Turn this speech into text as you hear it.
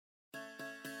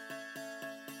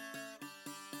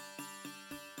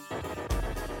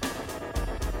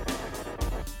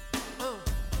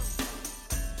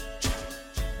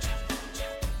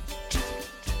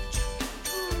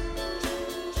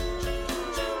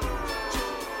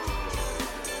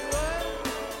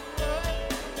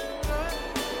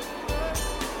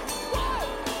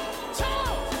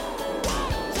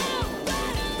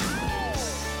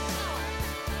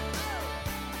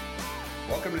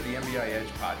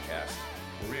podcast,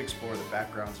 where we explore the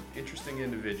backgrounds of interesting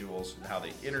individuals and how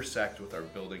they intersect with our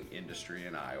building industry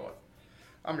in Iowa.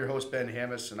 I'm your host, Ben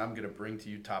Hammis, and I'm going to bring to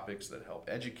you topics that help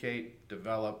educate,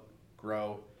 develop,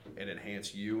 grow, and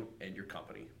enhance you and your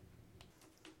company.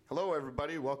 Hello,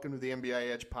 everybody. Welcome to the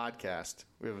MBI Edge podcast.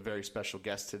 We have a very special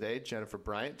guest today, Jennifer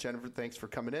Bryant. Jennifer, thanks for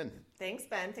coming in. Thanks,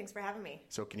 Ben. Thanks for having me.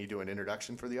 So can you do an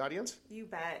introduction for the audience? You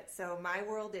bet. So my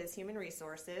world is human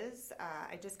resources.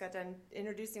 I just got done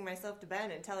introducing myself to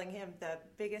Ben and telling him the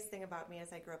biggest thing about me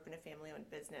is I grew up in a family-owned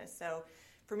business. So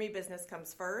for me, business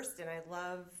comes first, and I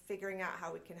love figuring out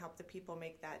how we can help the people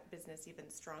make that business even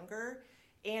stronger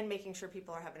and making sure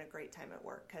people are having a great time at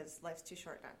work because life's too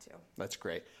short not to. That's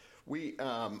great. We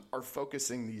are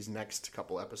focusing these next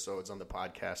couple episodes on the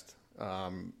podcast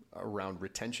around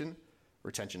retention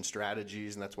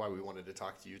strategies, and that's why we wanted to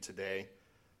talk to you today.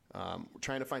 We're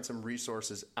trying to find some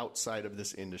resources outside of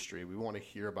this industry. We want to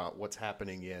hear about what's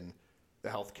happening in the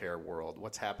healthcare world,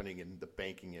 what's happening in the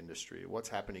banking industry, what's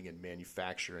happening in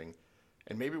manufacturing,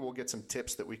 and maybe we'll get some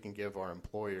tips that we can give our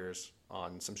employers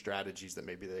on some strategies that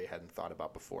maybe they hadn't thought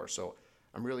about before. So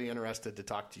I'm really interested to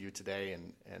talk to you today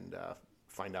and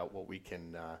find out what we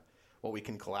can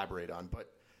collaborate on. But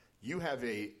you have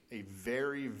a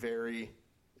very, very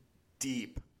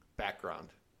deep background,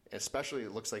 especially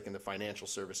it looks like in the financial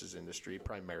services industry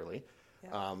primarily.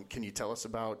 Yeah. Can you tell us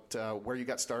about where you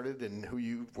got started and who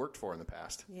you've worked for in the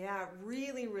past? Yeah,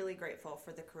 really, really grateful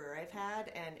for the career I've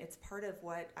had, and it's part of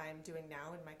what I'm doing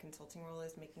now in my consulting role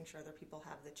is making sure that people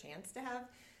have the chance to have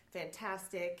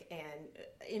fantastic and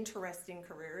interesting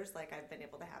careers like I've been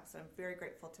able to have. So I'm very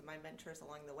grateful to my mentors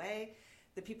along the way,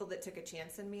 the people that took a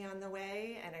chance in me on the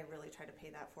way, and I really try to pay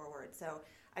that forward. So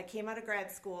I came out of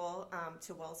grad school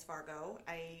to Wells Fargo.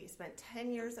 I spent 10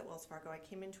 years at Wells Fargo. I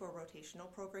came into a rotational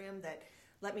program that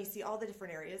let me see all the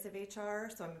different areas of HR.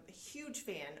 So I'm a huge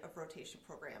fan of rotation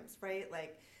programs, right?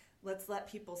 Like, let's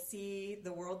let people see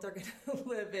the world they're going to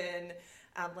live in.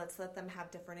 Let's let them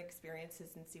have different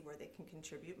experiences and see where they can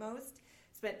contribute most.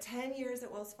 Spent 10 years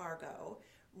at Wells Fargo.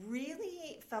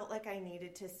 Really felt like I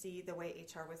needed to see the way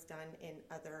HR was done in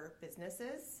other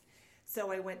businesses.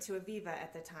 So I went to Aviva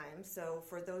at the time. So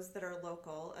for those that are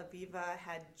local, Aviva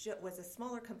was a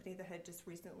smaller company that had just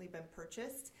recently been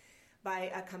purchased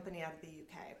by a company out of the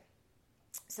UK.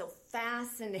 So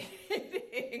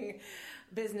fascinating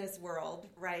business world,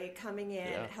 right? Coming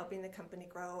in, helping the company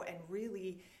grow, and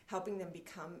really helping them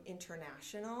become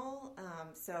international.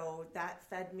 So that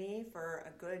fed me for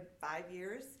a good 5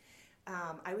 years.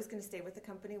 I was going to stay with the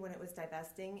company when it was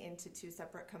divesting into two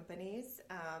separate companies,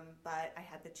 but I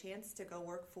had the chance to go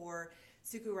work for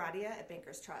Suku Radia at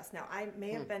Bankers Trust. Now, I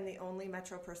may have been the only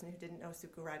Metro person who didn't know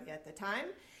Suku Radia at the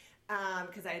time,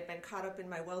 because I had been caught up in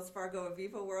my Wells Fargo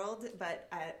Aviva world, but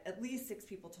at least 6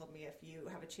 people told me if you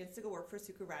have a chance to go work for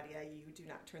Suku Radia, you do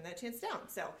not turn that chance down.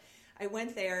 So I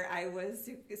went there. I was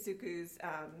Suku's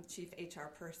chief HR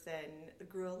person,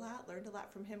 grew a lot, learned a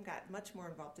lot from him, got much more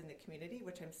involved in the community,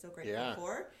 which I'm so grateful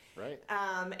for. Right.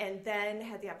 And then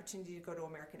had the opportunity to go to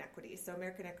American Equity. So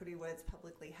American Equity was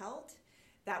publicly held.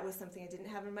 That was something I didn't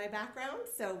have in my background.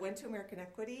 So went to American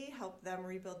Equity, helped them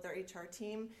rebuild their HR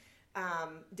team.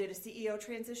 Did a CEO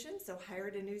transition, so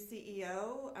hired a new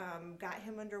CEO, got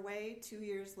him underway 2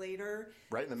 years later.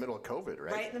 Right in the middle of COVID,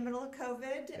 right? Right in the middle of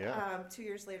COVID. Yeah. 2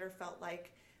 years later, felt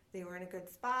like they were in a good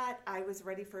spot. I was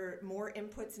ready for more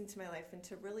inputs into my life and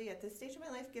to really, at this stage of my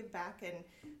life, give back and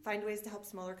find ways to help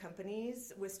smaller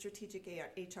companies with strategic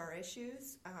HR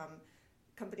issues.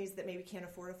 Companies that maybe can't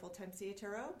afford a full-time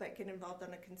CHRO, but get involved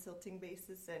on a consulting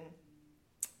basis and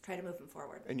try to move them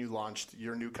forward. And you launched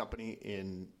your new company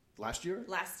in last year?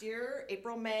 Last year,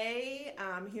 April, May,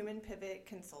 Human Pivot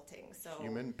Consulting. So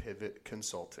Human Pivot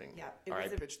Consulting. Yeah. All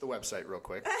right, pitch the website real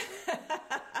quick.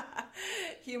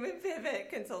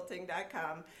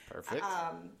 HumanPivotConsulting.com. Perfect.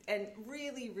 And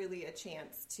really, really a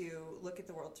chance to look at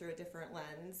the world through a different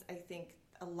lens. I think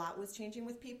a lot was changing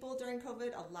with people during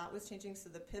COVID. A lot was changing. So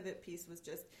the pivot piece was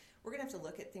just, we're going to have to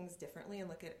look at things differently and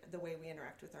look at the way we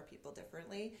interact with our people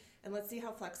differently. And let's see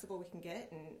how flexible we can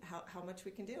get and how much we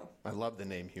can do. I love the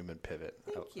name Human Pivot.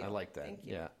 Thank you. I like that. Thank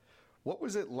you. Yeah. What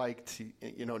was it like to,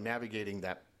 navigating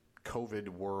that COVID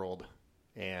world?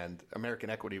 And American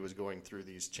Equity was going through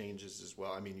these changes as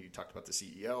well. I mean, you talked about the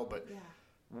CEO, but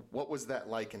what was that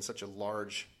like in such a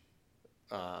large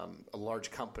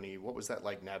company? What was that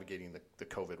like navigating the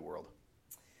COVID world?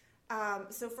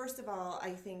 So first of all,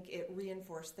 I think it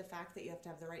reinforced the fact that you have to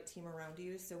have the right team around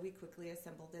you. So we quickly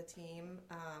assembled a team.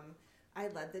 I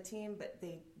led the team, but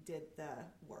they did the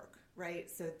work, right?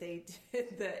 So they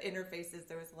did the interfaces.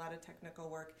 There was a lot of technical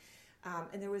work.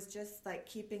 And there was just like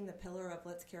keeping the pillar of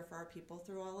let's care for our people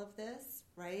through all of this,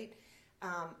 right?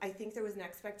 I think there was an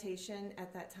expectation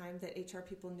at that time that HR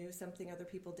people knew something other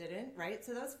people didn't, right?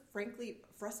 So that was frankly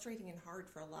frustrating and hard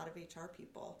for a lot of HR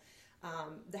people.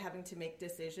 The having to make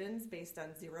decisions based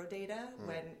on zero data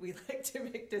when we like to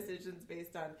make decisions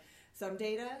based on some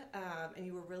data, and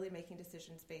you were really making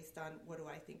decisions based on what do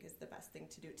I think is the best thing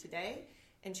to do today,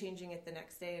 and changing it the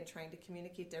next day and trying to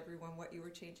communicate to everyone what you were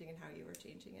changing and how you were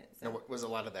changing it. So, now, was a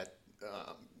lot of that,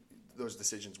 those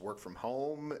decisions work from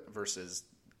home versus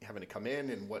having to come in,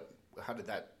 and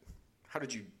how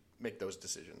did you make those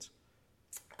decisions?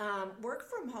 Work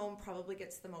from home probably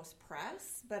gets the most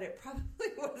press, but it probably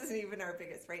wasn't even our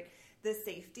biggest, right? The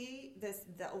safety,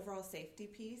 the overall safety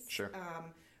piece, sure.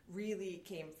 Really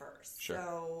came first. Sure.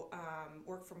 So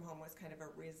work from home was kind of a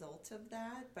result of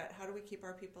that. But how do we keep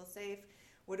our people safe?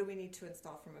 What do we need to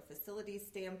install from a facility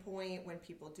standpoint when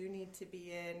people do need to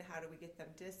be in? How do we get them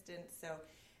distanced? So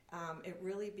it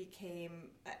really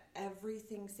became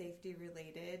everything safety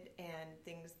related and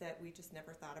things that we just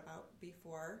never thought about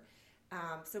before.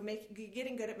 So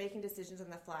getting good at making decisions on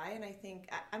the fly, and I think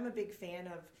I'm a big fan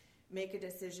of make a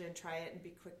decision, try it, and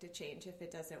be quick to change if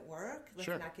it doesn't work. Let's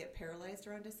sure. not get paralyzed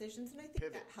around decisions, and I think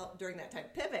Pivot. that helped during that time.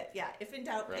 Pivot, yeah. If in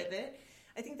doubt, right. pivot.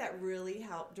 I think that really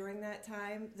helped during that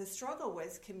time. The struggle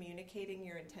was communicating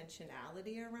your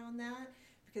intentionality around that,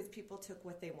 because people took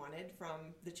what they wanted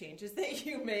from the changes that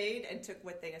you made and took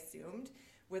what they assumed,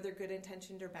 whether good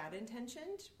intentioned or bad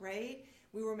intentioned, right?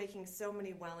 We were making so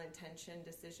many well-intentioned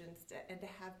decisions and to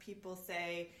have people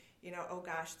say, oh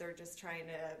gosh, they're just trying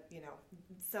to,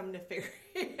 some nefarious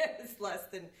less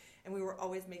than, and we were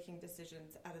always making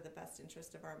decisions out of the best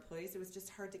interest of our employees. It was just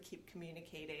hard to keep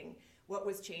communicating what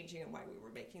was changing and why we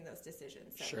were making those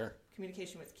decisions. So sure.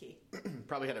 Communication was key.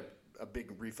 Probably had a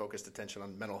big refocused attention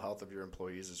on mental health of your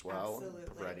employees as well. Absolutely.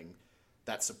 Providing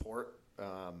that support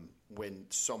when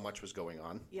so much was going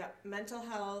on. Yeah, mental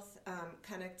health,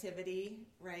 connectivity,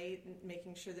 right?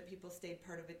 Making sure that people stayed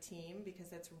part of a team, because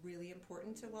that's really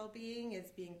important to well-being, is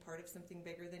being part of something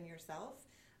bigger than yourself.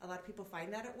 A lot of people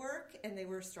find that at work, and they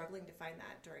were struggling to find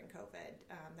that during COVID,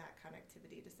 that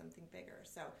connectivity to something bigger.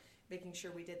 So making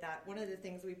sure we did that. One of the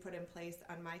things we put in place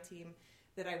on my team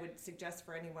that I would suggest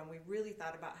for anyone, we really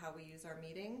thought about how we use our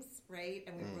meetings, right?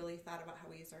 And we really thought about how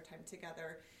we use our time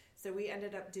together. So we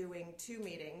ended up doing 2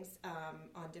 meetings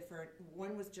on different,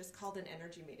 one was just called an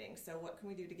energy meeting. So what can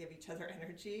we do to give each other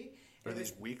energy? Are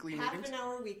these weekly half meetings? Half an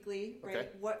hour weekly, right? Okay.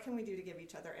 What can we do to give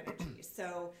each other energy?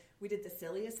 So we did the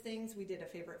silliest things. We did a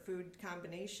favorite food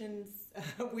combinations.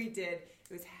 It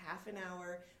was half an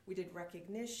hour. We did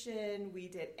recognition. We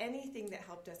did anything that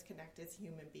helped us connect as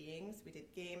human beings. We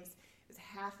did games. It was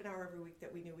half an hour every week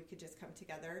that we knew we could just come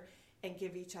together and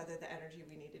give each other the energy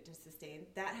we needed to sustain.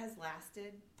 That has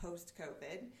lasted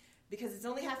post-COVID, because it's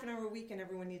only half an hour a week and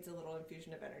everyone needs a little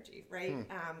infusion of energy, right?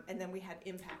 And then we had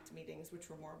impact meetings, which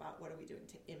were more about what are we doing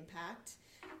to impact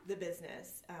the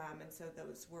business. And so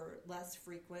those were less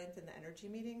frequent than the energy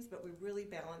meetings, but we really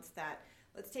balanced that.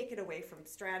 Let's take it away from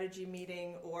strategy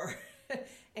meeting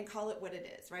and call it what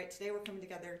it is, right? Today we're coming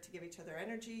together to give each other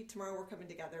energy. Tomorrow we're coming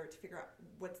together to figure out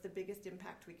what's the biggest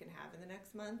impact we can have in the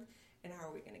next month, and how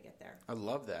are we going to get there. I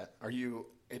love that. Are you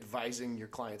advising your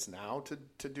clients now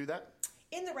to do that?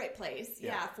 In the right place,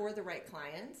 yeah, for the right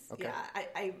clients. Okay.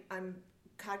 Yeah, I'm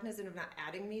cognizant of not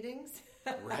adding meetings.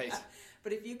 Right.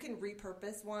 But if you can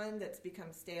repurpose one that's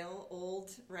become stale,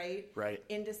 old, right,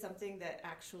 into something that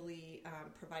actually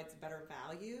provides better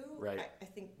value, right. I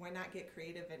think why not get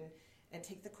creative and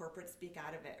take the corporate speak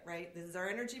out of it, right? This is our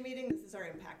energy meeting. This is our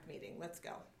impact meeting. Let's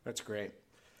go. That's great.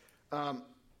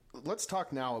 Let's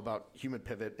talk now about human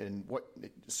pivot and what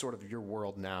sort of your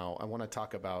world now. I want to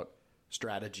talk about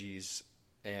strategies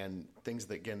and things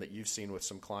that you've seen with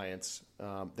some clients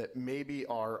that maybe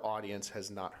our audience has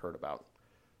not heard about.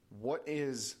 What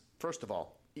is, first of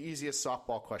all, easiest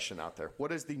softball question out there?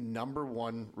 What is the number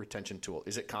one retention tool?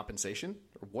 Is it compensation,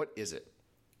 or what is it?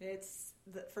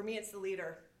 For me, it's the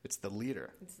leader. It's the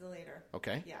leader. It's the leader.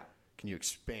 Okay. Yeah. Can you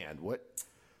expand? What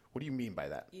do you mean by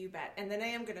that? You bet. And then I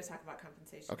am going to talk about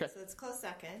compensation. Okay. So it's close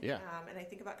second. Yeah. And I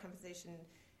think about compensation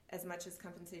as much as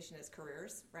compensation is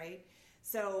careers, right?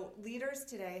 So leaders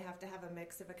today have to have a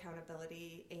mix of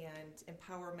accountability and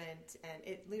empowerment,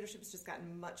 and leadership has just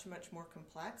gotten much, much more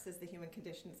complex as the human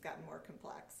condition has gotten more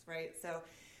complex, right? So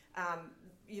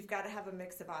you've got to have a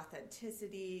mix of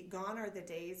authenticity. Gone are the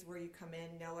days where you come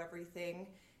in, know everything,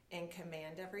 and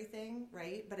command everything,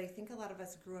 right? But I think a lot of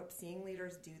us grew up seeing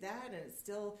leaders do that, and it's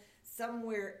still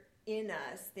somewhere in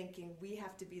us thinking we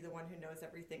have to be the one who knows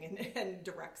everything and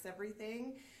directs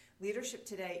everything. Leadership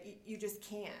today, you just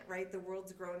can't, right? The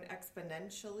world's grown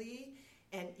exponentially,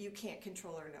 And you can't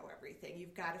control or know everything.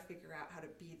 You've got to figure out how to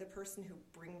be the person who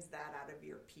brings that out of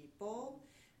your people.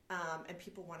 And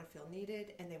people want to feel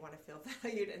needed, and they want to feel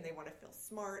valued, and they want to feel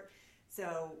smart.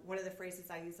 So one of the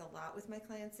phrases I use a lot with my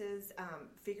clients is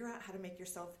figure out how to make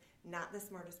yourself not the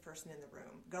smartest person in the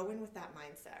room. Go in with that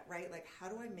mindset, right? Like, how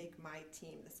do I make my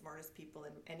team the smartest people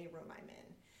in any room I'm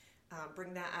in?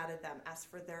 Bring that out of them. Ask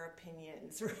for their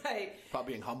opinions, right? About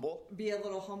being humble. Be a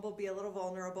little humble. Be a little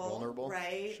vulnerable.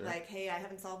 Right? Sure. Like, hey, I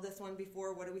haven't solved this one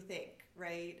before. What do we think?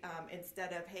 Right?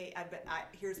 Instead of, hey,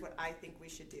 here's what I think we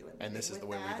should do. And this is the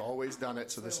way we've always done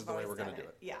it, so this is the way we're going to do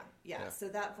it. Yeah. So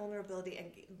that vulnerability, and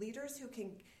leaders who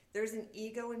can, there's an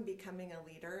ego in becoming a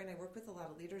leader, and I work with a lot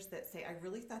of leaders that say, I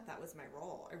really thought that was my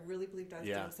role. I really believed I was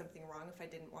doing something wrong if I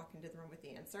didn't walk into the room with the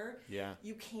answer. Yeah.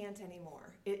 You can't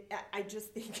anymore. I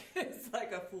just think it's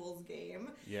like a fool's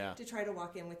game to try to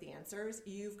walk in with the answers.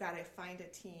 You've got to find a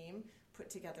team, put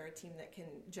together a team that can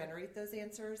generate those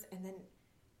answers, and then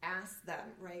ask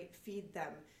them, right? Feed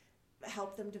them,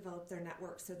 help them develop their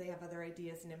network so they have other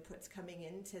ideas and inputs coming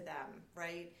into them,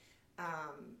 right?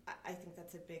 I think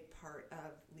that's a big part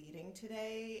of leading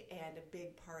today, and a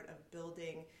big part of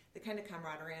building the kind of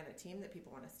camaraderie on a team that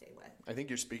people want to stay with. I think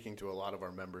you're speaking to a lot of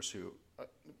our members who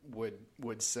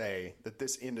would say that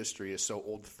this industry is so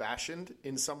old-fashioned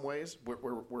in some ways.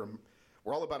 We're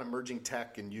all about emerging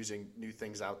tech and using new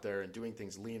things out there and doing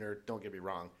things leaner. Don't get me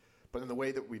wrong, but in the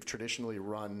way that we've traditionally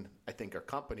run, I think, our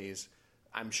companies,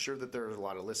 I'm sure that there are a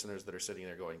lot of listeners that are sitting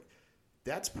there going,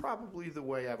 "That's probably the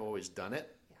way I've always done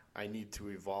it. I need to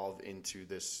evolve into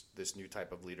this new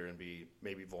type of leader and be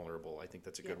maybe vulnerable." I think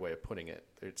that's a good way of putting it.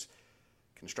 It's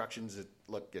constructions.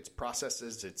 It's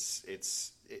processes.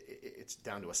 It's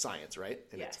down to a science, right?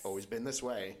 And it's always been this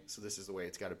way. So this is the way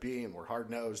it's got to be. And we're hard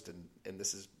nosed, and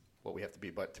this is what we have to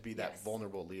be. But to be that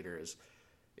vulnerable leader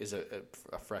is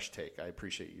a fresh take. I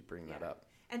appreciate you bringing that up.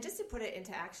 And just to put it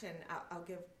into action, I'll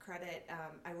give credit.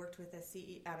 I worked with on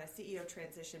a CEO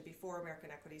transition before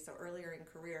American Equity, so earlier in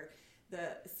career.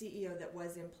 The CEO that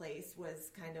was in place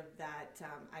was kind of that,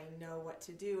 I know what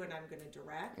to do and I'm going to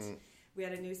direct. We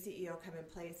had a new CEO come in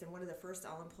place, and one of the first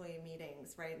all-employee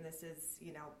meetings, right, and this is,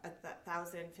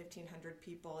 1,000, 1,500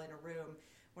 people in a room,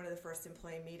 one of the first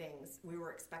employee meetings, we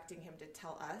were expecting him to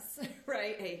tell us,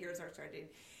 right, hey, here's our strategy.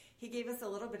 He gave us a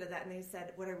little bit of that, and he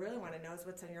said, what I really want to know is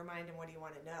what's on your mind and what do you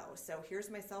want to know. So here's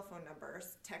my cell phone number.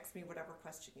 Text me whatever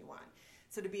question you want.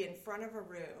 So to be in front of a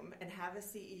room and have a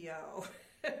CEO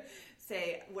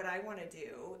say, what I want to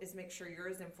do is make sure you're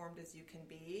as informed as you can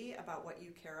be about what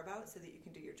you care about so that you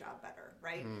can do your job better,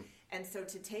 right? And so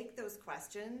to take those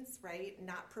questions, right,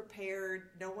 not prepared,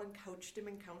 no one coached him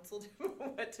and counseled him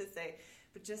what to say,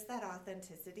 but just that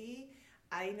authenticity.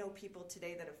 I know people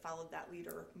today that have followed that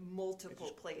leader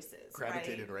multiple places.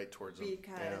 Gravitated right towards them.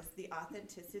 Because the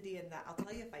authenticity in that, I'll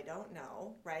tell you if I don't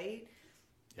know, right?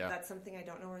 Yeah. That's something I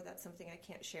don't know, or that's something I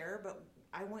can't share, but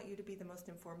I want you to be the most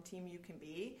informed team you can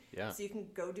be so you can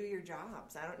go do your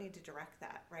jobs. I don't need to direct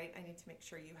that, right? I need to make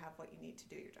sure you have what you need to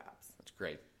do your jobs. That's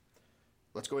great.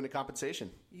 Let's go into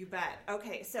compensation. You bet.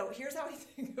 Okay, so here's how I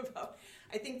think about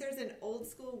I think there's an old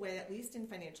school way, at least in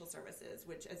financial services,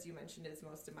 which, as you mentioned, is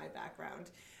most of my background,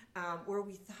 where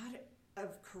we thought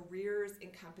of careers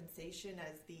and compensation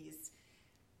as these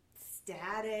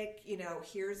static,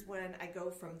 here's when I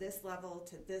go from this level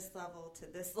to this level to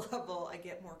this level. I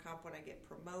get more comp when I get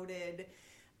promoted.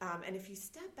 And if you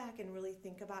step back and really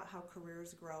think about how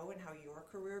careers grow and how your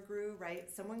career grew, right?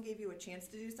 Someone gave you a chance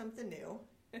to do something new.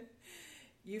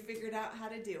 You figured out how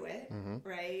to do it,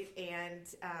 right? And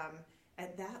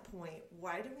at that point,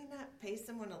 why do we not pay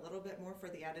someone a little bit more for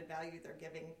the added value they're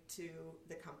giving to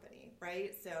the company,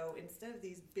 right? So instead of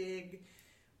these big,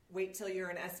 wait till you're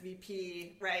an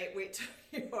SVP, right? Wait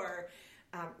till you're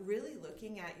really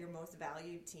looking at your most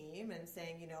valued team and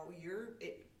saying,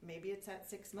 maybe it's at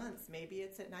 6 months, maybe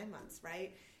it's at 9 months,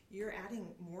 right? You're adding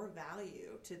more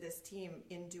value to this team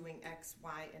in doing X,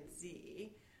 Y, and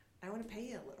Z. I want to pay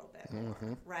you a little bit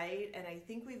more, right? And I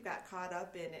think we've got caught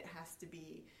up in it has to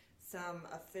be some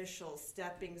official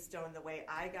stepping stone the way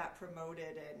I got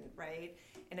promoted, and right?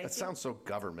 And that sounds so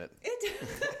government.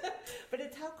 But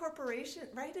it's how corporations,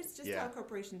 right? It's just how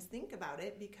corporations think about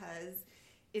it, because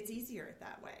it's easier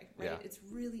that way, right? Yeah. It's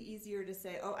really easier to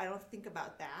say, oh, I don't think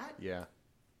about that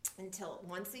until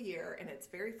once a year, and it's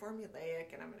very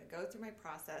formulaic, and I'm going to go through my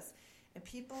process, and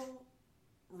people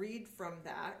read from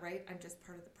that, right? I'm just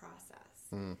part of the process.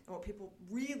 And what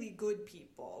really good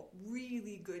people,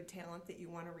 really good talent that you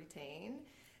want to retain,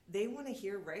 They want to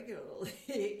hear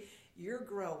regularly, you're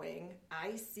growing,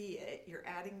 I see it, you're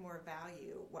adding more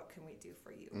value, what can we do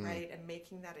for you, right? And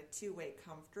making that a two-way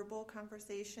comfortable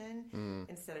conversation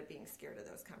instead of being scared of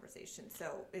those conversations.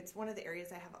 So it's one of the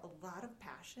areas I have a lot of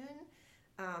passion.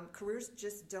 Careers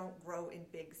just don't grow in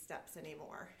big steps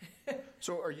anymore.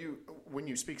 So when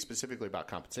you speak specifically about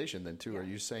compensation then too, are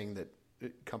you saying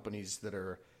that companies that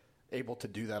are able to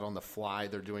do that on the fly,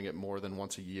 they're doing it more than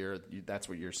once a year? That's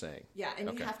what you're saying? Yeah,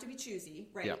 and you have to be choosy,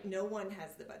 right? Yep. No one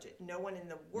has the budget. No one in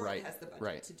the world has the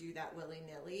budget to do that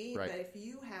willy-nilly. Right. But if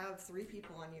you have 3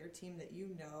 people on your team that you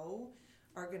know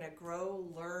are going to grow,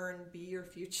 learn, be your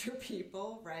future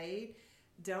people, right?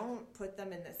 Don't put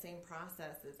them in the same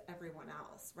process as everyone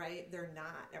else, right? They're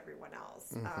not everyone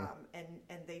else,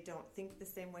 and they don't think the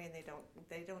same way,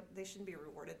 and they shouldn't be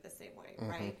rewarded the same way,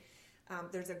 right?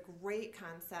 There's a great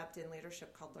concept in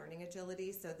leadership called learning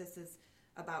agility. So this is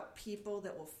about people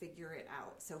that will figure it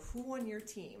out. So who on your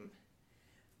team,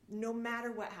 no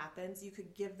matter what happens, you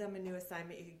could give them a new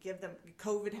assignment, you could give them,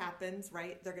 COVID happens,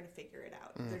 right? They're going to figure it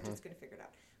out. They're just going to figure it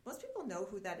out. Most people know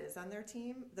who that is on their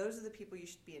team. Those are the people you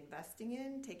should be investing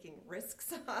in, taking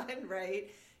risks on,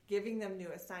 right? Giving them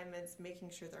new assignments, making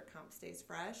sure their comp stays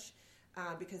fresh.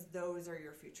 Because those are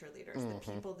your future leaders,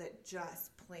 the people that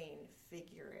just plain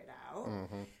figure it out.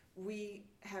 We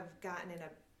have gotten in a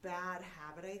bad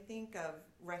habit, I think, of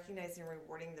recognizing and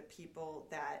rewarding the people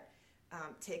that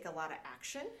take a lot of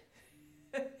action.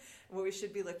 What we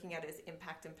should be looking at is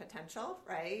impact and potential,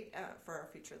 right, for our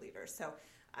future leaders. So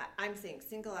I'm saying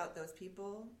single out those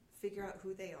people, figure out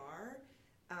who they are,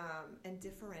 and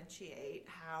differentiate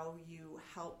how you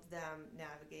help them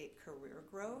navigate career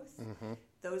growth.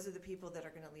 Those are the people that are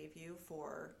going to leave you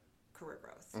for career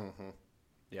growth.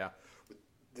 Yeah.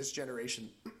 This generation,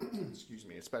 excuse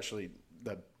me, especially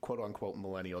the quote unquote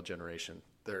millennial generation,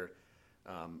 they're,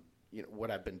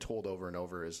 what I've been told over and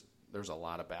over is there's a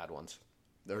lot of bad ones.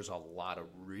 There's a lot of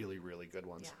really, really good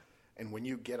ones. Yeah. And when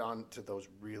you get on to those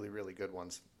really, really good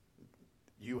ones,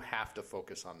 you have to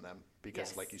focus on them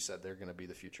because, like you said, they're going to be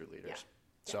the future leaders. Yeah.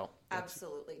 So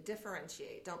absolutely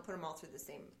differentiate. Don't put them all through the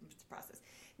same process.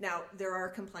 Now there are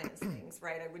compliance things,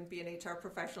 right? I wouldn't be an HR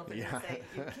professional if I didn't say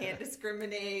you can't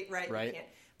discriminate, right? You can't.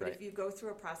 But if you go through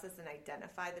a process and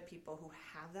identify the people who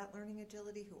have that learning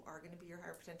agility, who are going to be your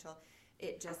higher potential,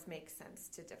 it just makes sense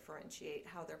to differentiate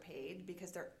how they're paid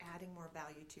because they're adding more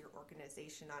value to your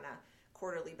organization on a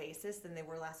quarterly basis than they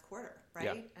were last quarter, right?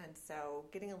 Yeah. And so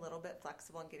getting a little bit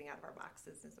flexible and getting out of our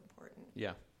boxes is important.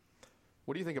 Yeah.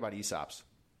 What do you think about ESOPs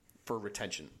for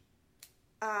retention?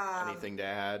 Anything to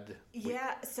add?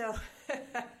 Yeah, so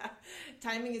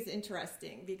timing is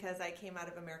interesting because I came out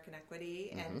of American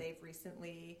Equity and they've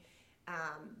recently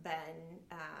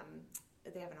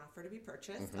they have an offer to be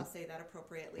purchased. I'll say that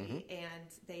appropriately.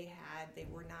 And they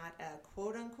were not a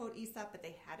quote unquote ESOP, but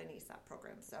they had an ESOP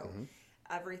program. So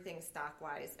everything stock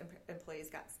wise, employees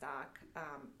got stock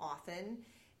often.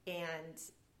 And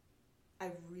I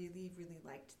really, really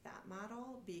liked that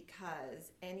model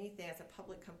because anything as a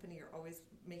public company, you're always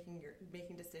making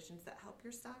decisions that help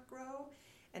your stock grow,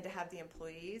 and to have the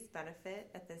employees benefit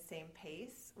at the same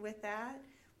pace with that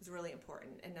was really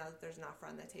important. And now that there's an offer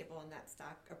on the table and that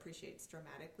stock appreciates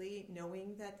dramatically,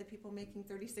 knowing that the people making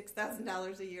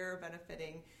 $36,000 a year are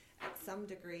benefiting at some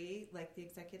degree, like the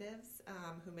executives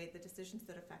who made the decisions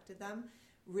that affected them,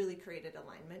 really created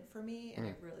alignment for me, and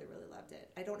I really, really loved it.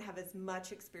 I don't have as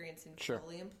much experience in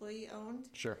fully employee-owned,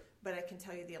 but I can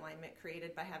tell you the alignment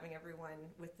created by having everyone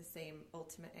with the same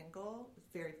ultimate end goal was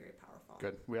very, very powerful.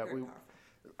 Good.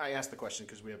 I asked the question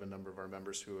because we have a number of our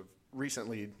members who have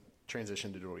recently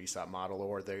transitioned to an ESOP model,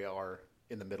 or they are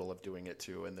in the middle of doing it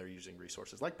too, and they're using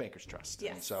resources like Bankers Trust.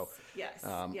 Yes. And so,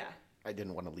 I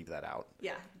didn't want to leave that out.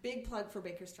 Yeah. Big plug for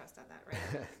Bankers Trust on that,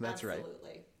 right? That's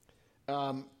Absolutely.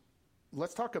 Right.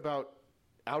 Let's talk about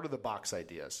out-of-the-box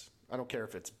ideas. I don't care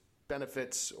if it's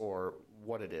benefits or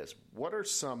what it is. What are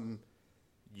some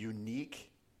unique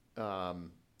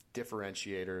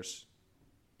differentiators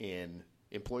in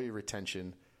employee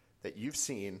retention that you've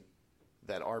seen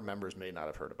that our members may not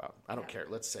have heard about? I don't care.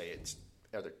 Let's say it's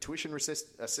either tuition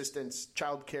assistance,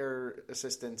 child care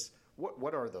assistance.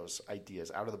 What are those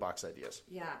ideas, out-of-the-box ideas?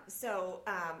 Yeah, so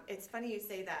it's funny you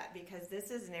say that because this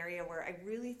is an area where I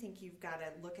really think you've got to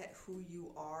look at who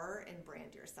you are and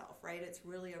brand yourself, right? It's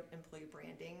really an employee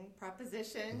branding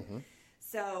proposition.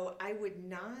 So I would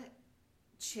not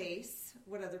chase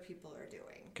what other people are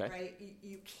doing, right?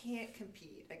 You can't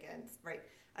compete against, right?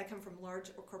 I come from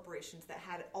large corporations that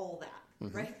had all that,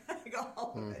 right? Like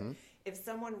all of it. If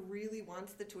someone really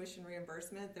wants the tuition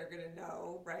reimbursement, they're going to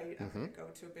know, right? I'm going to go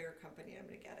to a bigger company and I'm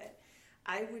going to get it.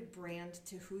 I would brand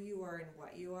to who you are and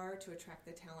what you are to attract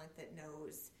the talent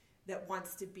that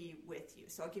wants to be with you.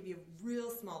 So I'll give you a real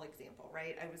small example,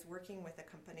 right? I was working with a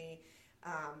company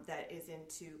that is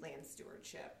into land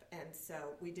stewardship. And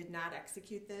so we did not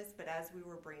execute this, but as we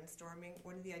were brainstorming,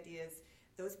 one of the ideas,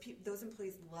 those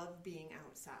employees love being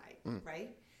outside,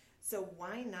 right? So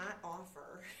why not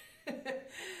offer, a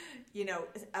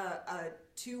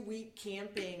 2-week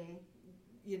camping,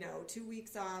 2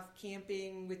 weeks off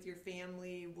camping with your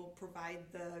family. We'll provide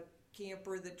the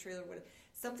camper, the trailer, whatever.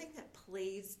 Something that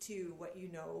plays to what a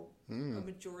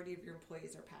majority of your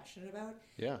employees are passionate about,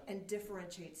 and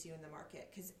differentiates you in the market.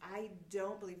 Because I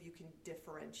don't believe you can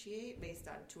differentiate based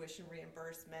on tuition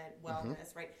reimbursement,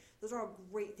 wellness, right? Those are all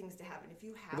great things to have, and if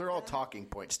you have, they're all talking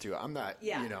points too. I'm not,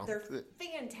 they're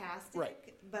fantastic,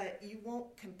 right. But you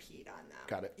won't compete on them.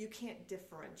 Got it. You can't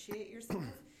differentiate yourself.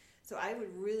 So I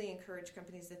would really encourage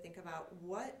companies to think about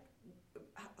what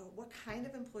kind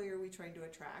of employer are we trying to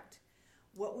attract.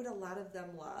 What would a lot of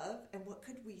them love, and what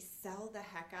could we sell the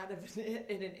heck out of it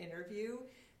in an interview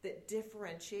that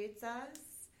differentiates us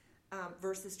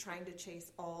versus trying to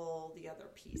chase all the other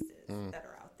pieces that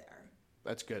are out there?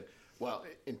 That's good. Well,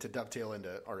 and to dovetail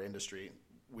into our industry,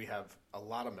 we have a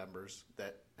lot of members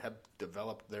that have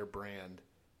developed their brand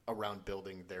around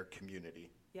building their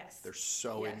community. Yes. They're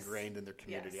so ingrained in their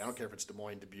community. Yes. I don't care if it's Des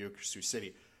Moines, Dubuque, or Sioux City.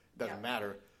 It doesn't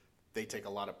matter. They take a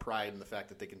lot of pride in the fact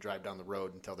that they can drive down the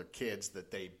road and tell their kids that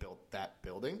they built that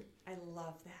building. I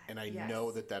love that. And I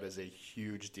know that is a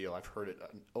huge deal. I've heard it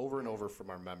over and over from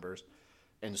our members.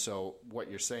 And so what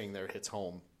you're saying there hits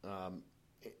home,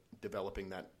 developing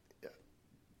that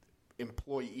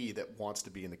employee that wants to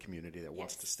be in the community, that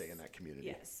wants to stay in that community.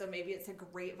 Yes. So maybe it's a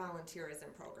great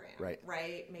volunteerism program.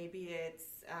 Right. Maybe it's,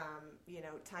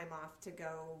 time off to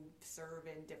go serve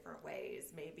in different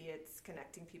ways. Maybe it's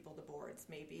connecting people to boards.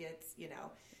 Maybe it's,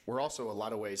 We're also a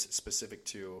lot of ways specific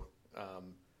to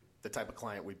the type of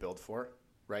client we build for,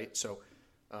 right? So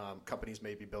companies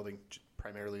may be building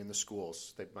primarily in the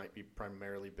schools. They might be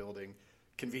primarily building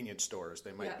convenience stores.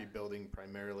 They might be building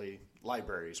primarily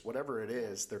libraries. Whatever it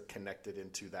is, they're connected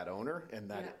into that owner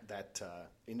and that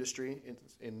industry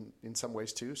in some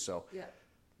ways too. So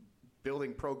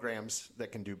building programs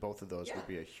that can do both of those would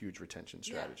be a huge retention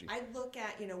strategy. I look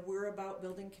at, we're about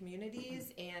building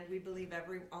communities, and we believe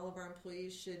all of our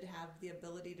employees should have the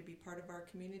ability to be part of our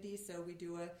community. So we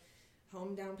do a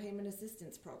home down payment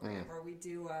assistance program, or we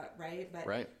do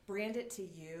brand it to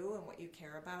you and what you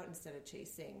care about instead of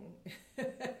chasing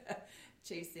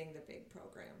the big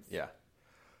programs. Yeah.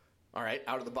 All right.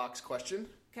 Out of the box question.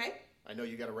 Okay. I know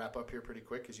you got to wrap up here pretty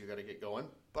quick because you got to get going.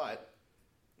 But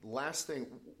last thing,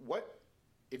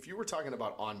 if you were talking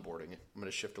about onboarding? I'm going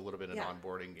to shift a little bit in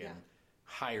onboarding and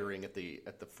hiring at the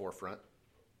forefront.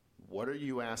 What are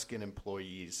you asking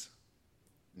employees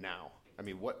now? I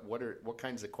mean, what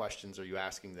kinds of questions are you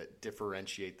asking that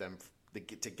differentiate them to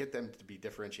get them to be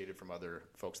differentiated from other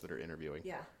folks that are interviewing?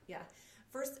 Yeah.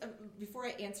 First, before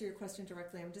I answer your question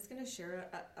directly, I'm just going to share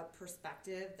a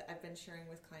perspective that I've been sharing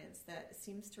with clients that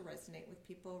seems to resonate with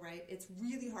people, right? It's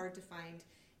really hard to find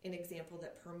an example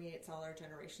that permeates all our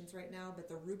generations right now, but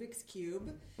the Rubik's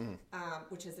Cube,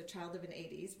 which is a child of the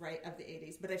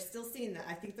 80s, but I've still seen that.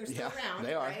 I think they're still around,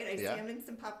 they are. Right? I see them in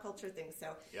some pop culture things. So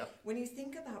when you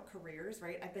think about careers,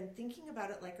 right, I've been thinking about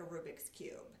it like a Rubik's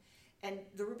Cube. And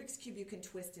the Rubik's Cube you can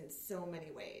twist in so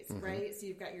many ways, right? So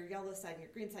you've got your yellow side and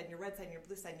your green side and your red side and your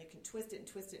blue side, and you can twist it and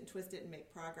twist it and twist it and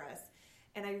make progress.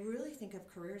 And I really think of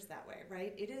careers that way,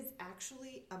 right? It is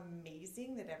actually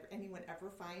amazing that anyone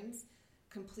ever finds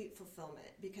complete fulfillment,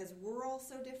 because we're all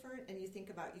so different. And you think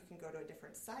about, you can go to a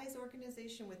different size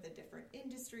organization with a different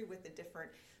industry, with a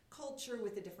different culture,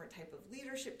 with a different type of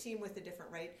leadership team, with a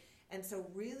different, right? And so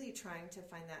really trying to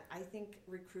find that. I think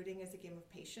recruiting is a game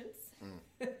of patience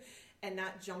and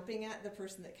not jumping at the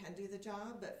person that can do the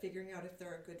job, but figuring out if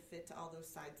they're a good fit to all those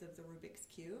sides of the Rubik's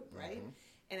Cube, right?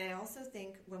 And I also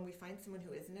think when we find someone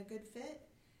who isn't a good fit,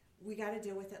 we got to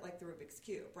deal with it like the Rubik's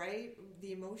Cube, right?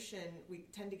 The emotion, we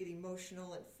tend to get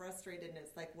emotional and frustrated, and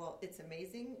it's like, well, it's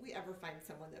amazing we ever find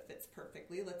someone that fits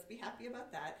perfectly. Let's be happy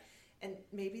about that. And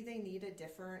maybe they need a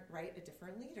different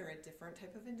leader, a different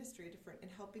type of industry,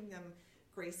 and helping them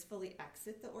gracefully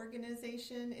exit the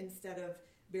organization instead of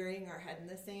burying our head in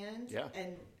the sand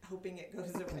and hoping it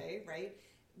goes away, right?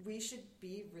 We should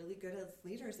be really good as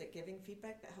leaders at giving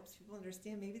feedback that helps people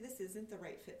understand maybe this isn't the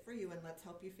right fit for you, and let's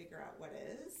help you figure out what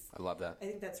is. I love that. I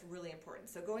think that's really important.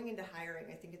 So going into hiring,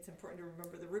 I think it's important to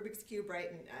remember the Rubik's Cube, right,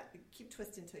 and keep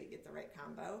twisting until you get the right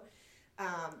combo.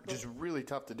 Which is really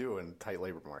tough to do in tight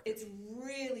labor markets. It's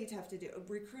really tough to do.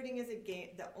 Recruiting is a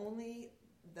game.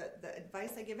 the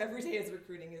advice I give every day as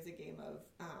recruiting is a game of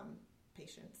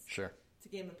patience. Sure. It's a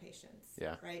game of patience.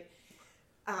 Yeah. Right.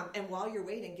 And while you're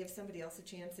waiting, give somebody else a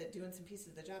chance at doing some pieces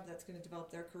of the job that's going to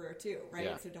develop their career too, right?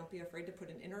 Yeah. So don't be afraid to put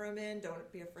an interim in.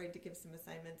 Don't be afraid to give some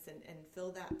assignments and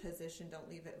fill that position. Don't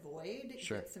leave it void.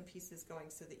 Sure. Get some pieces going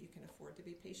so that you can afford to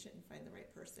be patient and find the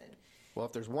right person. Well,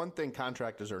 if there's one thing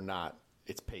contractors are not,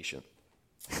 it's patient.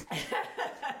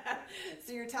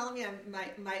 So you're telling me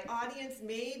my audience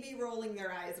may be rolling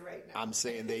their eyes right now. I'm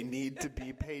saying they need to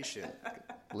be patient.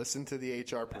 Listen to the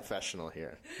HR professional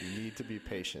here. You need to be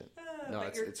patient. No,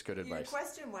 it's good advice. Your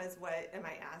question was, what am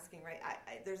I asking, right?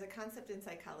 There's a concept in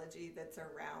psychology that's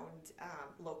around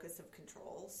locus of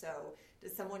control. So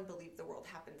does someone believe the world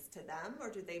happens to them,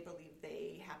 or do they believe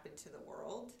they happen to the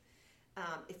world?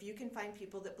 If you can find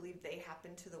people that believe they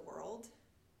happen to the world,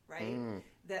 right,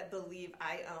 that believe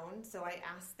I own. So I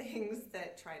ask things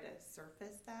that try to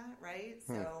surface that, right?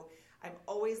 So I'm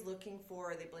always looking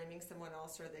for, are they blaming someone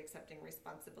else, or are they accepting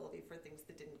responsibility for things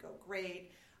that didn't go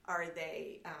great? Are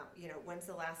they, when's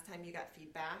the last time you got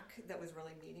feedback that was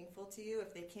really meaningful to you?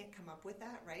 If they can't come up with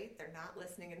that, right, they're not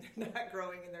listening and they're not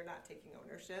growing and they're not taking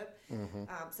ownership.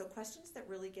 So questions that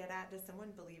really get at, does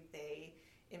someone believe they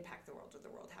impact the world or the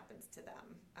world happens to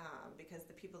them? Because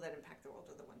the people that impact the world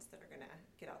are the ones that are going to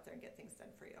get out there and get things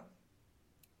done for you.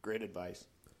 Great advice.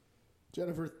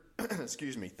 Jennifer,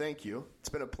 excuse me, thank you. It's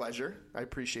been a pleasure. I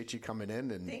appreciate you coming in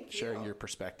and sharing your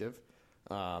perspective.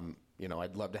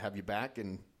 I'd love to have you back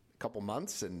in a couple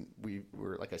months, and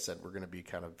we're like I said, we're going to be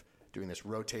kind of doing this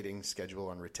rotating schedule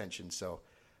on retention. So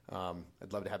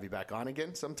I'd love to have you back on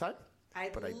again sometime.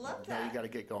 I'd love that. Now you got to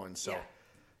get going. So,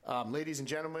 ladies and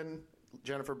gentlemen,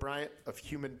 Jennifer Bryant of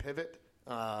Human Pivot,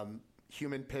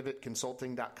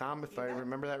 humanpivotconsulting.com, if I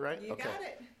remember that right. You got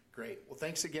it. Great. Well,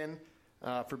 thanks again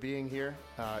for being here.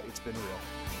 It's been real.